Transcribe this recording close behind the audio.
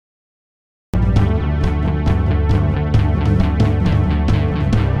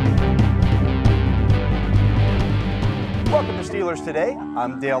Steelers Today.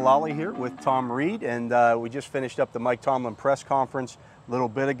 I'm Dale Lally here with Tom Reed, and we just finished up the Mike Tomlin press conference a little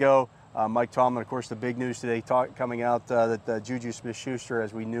bit ago. Mike Tomlin, of course, the big news today coming out that Juju Smith-Schuster,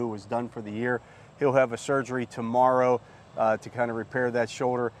 as we knew, was done for the year. He'll have a surgery tomorrow to kind of repair that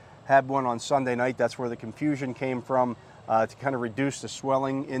shoulder. Had one on Sunday night. That's where the confusion came from, to kind of reduce the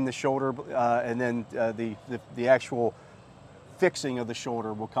swelling in the shoulder, and then the actual fixing of the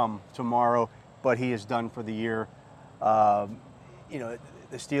shoulder will come tomorrow, but he is done for the year.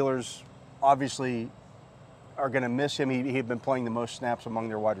 The Steelers obviously are going to miss him. He had been playing the most snaps among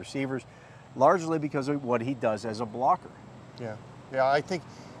their wide receivers, largely because of what he does as a blocker. Yeah, I think,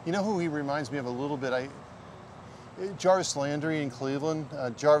 you know who he reminds me of a little bit? Jarvis Landry in Cleveland.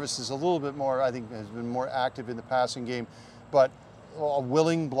 Jarvis is a little bit more, I think, has been more active in the passing game, but a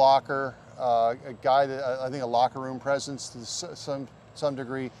willing blocker, a guy that I think a locker room presence to some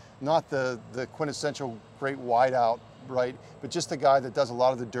degree, not the quintessential great wideout, right? But just a guy that does a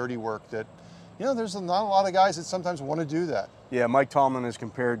lot of the dirty work that, there's not a lot of guys that sometimes want to do that. Yeah, Mike Tomlin has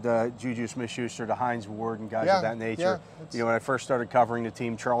compared Juju Smith-Schuster to Hines Ward and guys of that nature. When I first started covering the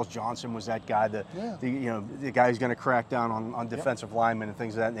team, Charles Johnson was that guy, the guy who's going to crack down on defensive linemen and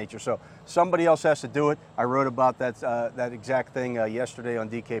things of that nature. So somebody else has to do it. I wrote about that exact thing yesterday on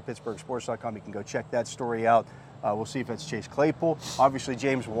DKPittsburghSports.com. You can go check that story out. We'll see if it's Chase Claypool. Obviously,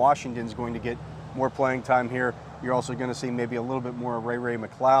 James Washington's going to get more playing time here. You're also going to see maybe a little bit more of Ray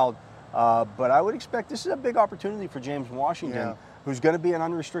McLeod. But I would expect this is a big opportunity for James Washington, who's going to be an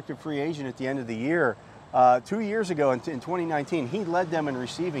unrestricted free agent at the end of the year. 2 years ago, in 2019, he led them in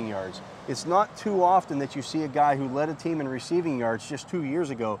receiving yards. It's not too often that you see a guy who led a team in receiving yards just 2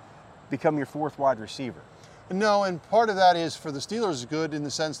 years ago become your fourth wide receiver. No, and part of that is for the Steelers good in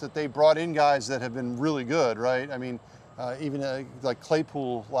the sense that they brought in guys that have been really good, right? I mean, even like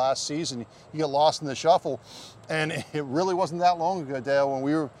Claypool last season, you get lost in the shuffle, and it really wasn't that long ago, Dale, when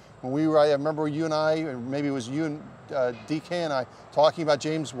we were, I remember you and I, or maybe it was you and DK and I, talking about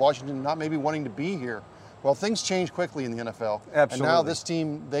James Washington not maybe wanting to be here. Well, things change quickly in the NFL. Absolutely. And now this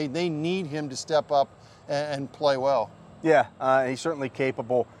team, they need him to step up and play well. Yeah, he's certainly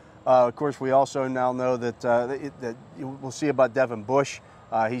capable. Of course, we also now know that we'll see about Devin Bush.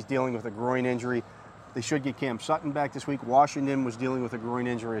 He's dealing with a groin injury. They should get Cam Sutton back this week. Washington was dealing with a groin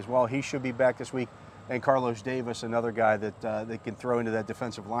injury as well. He should be back this week. And Carlos Davis, another guy that can throw into that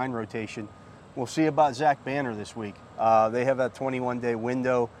defensive line rotation. We'll see about Zach Banner this week. They have that 21-day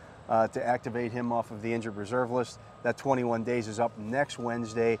window to activate him off of the injured reserve list. That 21 days is up next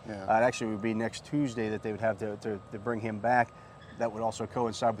Wednesday. It actually would be next Tuesday that they would have to bring him back. That would also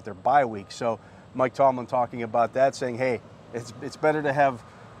coincide with their bye week. So Mike Tomlin talking about that, saying, hey, it's better to have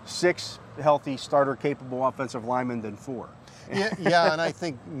 6 healthy starter-capable offensive linemen than 4. Yeah, and I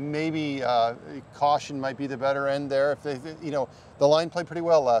think maybe caution might be the better end there. If the line played pretty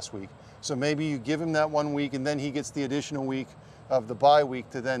well last week, so maybe you give him that 1 week, and then he gets the additional week of the bye week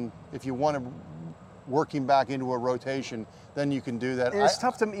to then, if you want to work him back into a rotation, then you can do that. It's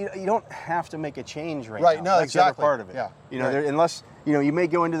tough to. You don't have to make a change right now. Right. No, that's exactly. the other part of it. Yeah. Unless you may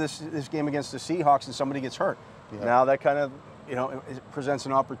go into this game against the Seahawks and somebody gets hurt. Yeah. Now that kind of it presents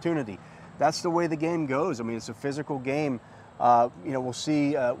an opportunity. That's the way the game goes. I mean, it's a physical game. We'll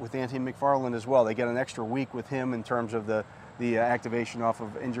see with Anthony McFarland as well. They get an extra week with him in terms of the activation off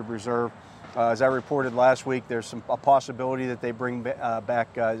of injured reserve. As I reported last week, there's a possibility that they bring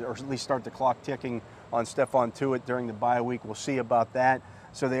back or at least start the clock ticking on Stephon Tuitt during the bye week. We'll see about that.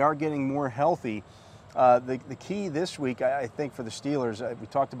 So they are getting more healthy. The key this week, I think, for the Steelers, we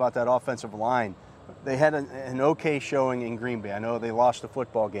talked about that offensive line. They had an okay showing in Green Bay. I know they lost the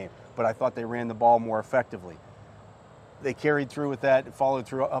football game, but I thought they ran the ball more effectively. They carried through with that, followed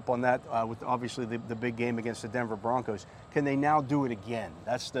through up on that with obviously the big game against the Denver Broncos. Can they now do it again?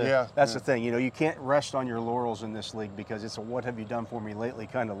 That's the thing. You can't rest on your laurels in this league because it's a what have you done for me lately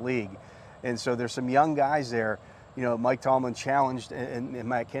kind of league. And so there's some young guys there. Mike Tomlin challenged and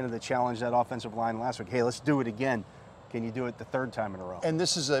Matt Canada challenged that offensive line last week. Hey, let's do it again. Can you do it the 3rd time in a row? And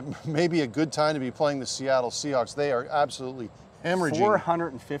this is maybe a good time to be playing the Seattle Seahawks. They are absolutely hemorrhaging.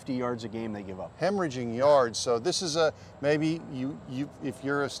 450 yards a game they give up. Hemorrhaging yards. So this is maybe you if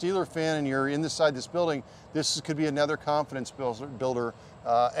you're a Steeler fan and you're inside this building, could be another confidence builder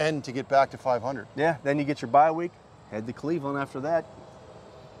and to get back to 500. Yeah, then you get your bye week, head to Cleveland after that.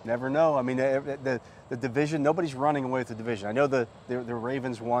 Never know. I mean, the division, nobody's running away with the division. I know the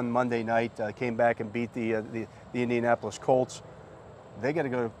Ravens won Monday night, came back and beat the Indianapolis Colts. They got to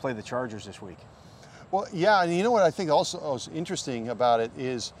go play the Chargers this week. Well, yeah, and you know what I think also was interesting about it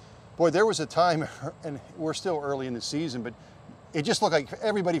is, boy, there was a time, and we're still early in the season, but it just looked like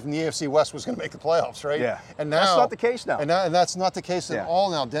everybody from the AFC West was going to make the playoffs, right? Yeah. And now that's not the case now. And that's not the case at all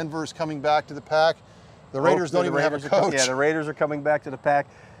now. Denver's coming back to the pack. The Raiders don't even have a coach. Yeah, the Raiders are coming back to the pack.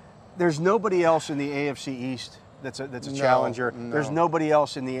 There's nobody else in the AFC East that's a challenger. No. There's nobody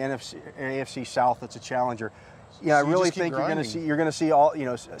else in the AFC South that's a challenger. Yeah, So I really think you're going to see all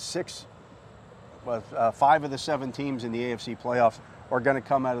 5 of the 7 teams in the AFC playoffs are going to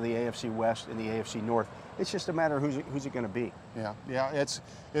come out of the AFC West and the AFC North. It's just a matter of who's it going to be. Yeah.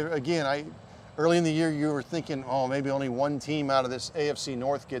 Early in the year you were thinking, oh, maybe only one team out of this AFC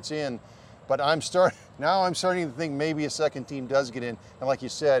North gets in, but I'm starting to think maybe a second team does get in, and like you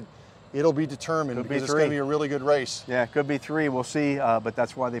said, it'll be determined because it's going to be a really good race. Yeah, it could be 3. We'll see, but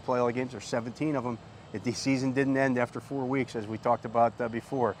that's why they play all the games. There's 17 of them. The season didn't end after 4 weeks, as we talked about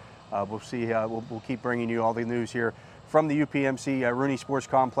before. We'll see. We'll keep bringing you all the news here from the UPMC Rooney Sports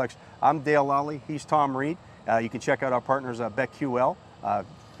Complex. I'm Dale Lally. He's Tom Reed. You can check out our partners at BetQL.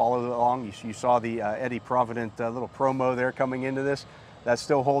 Follow along. You saw the Eddie Provident little promo there coming into this. That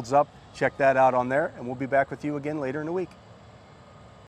still holds up. Check that out on there, and we'll be back with you again later in the week.